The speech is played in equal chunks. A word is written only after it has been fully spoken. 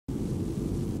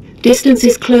Distance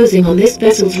is closing on this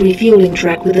vessel's refueling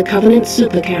track with the Covenant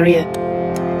Supercarrier.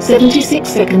 76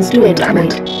 seconds to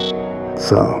endpoint.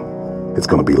 So, it's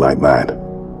gonna be like that.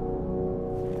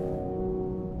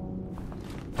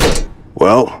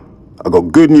 Well, I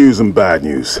got good news and bad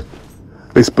news.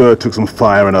 This bird took some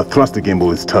fire and her thruster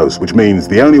gimbal is toast, which means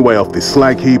the only way off this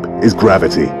slag heap is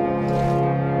gravity.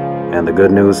 And the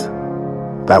good news?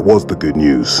 That was the good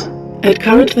news. At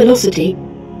current velocity,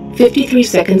 53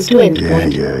 seconds to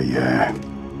endpoint. Yeah.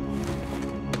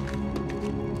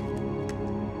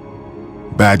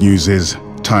 Bad news is,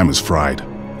 time is fried.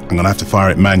 I'm gonna have to fire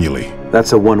it manually.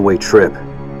 That's a one-way trip.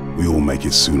 We all make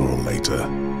it sooner or later.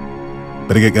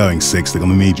 Better get going, Six. They're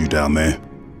gonna need you down there.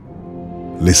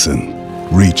 Listen,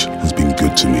 Reach has been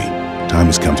good to me. Time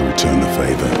has come to return the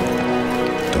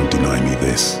favor. Don't deny me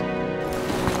this.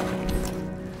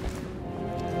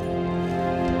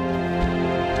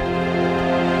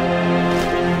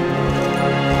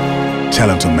 Tell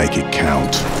him to make it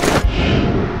count.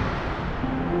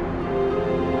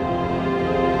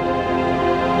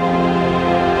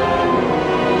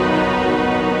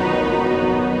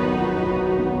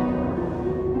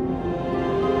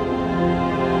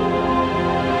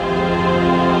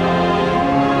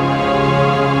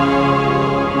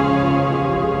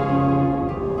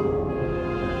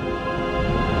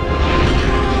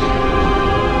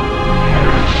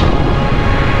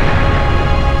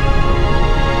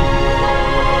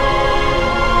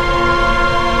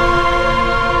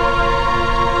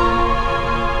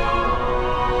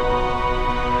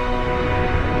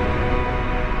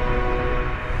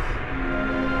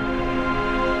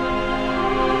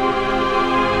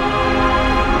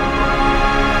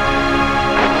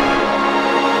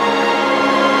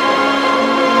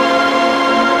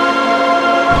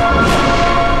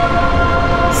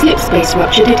 Slip space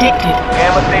rupture detected.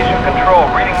 Gamma station control,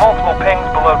 reading multiple pings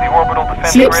below the orbital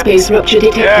defense Slip grid. space rupture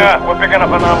detected. Yeah, we're picking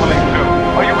up anomalies too.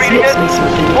 Are you reading Slip it? space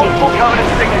rupture detected. Multiple Covenant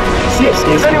signatures. Slip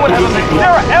space Does anyone rupture have a detected.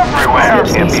 They're everywhere.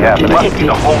 Slip Can't space be happening. rupture Must be the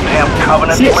detected. whole damn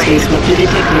Covenant Slip fleet. space rupture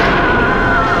detected.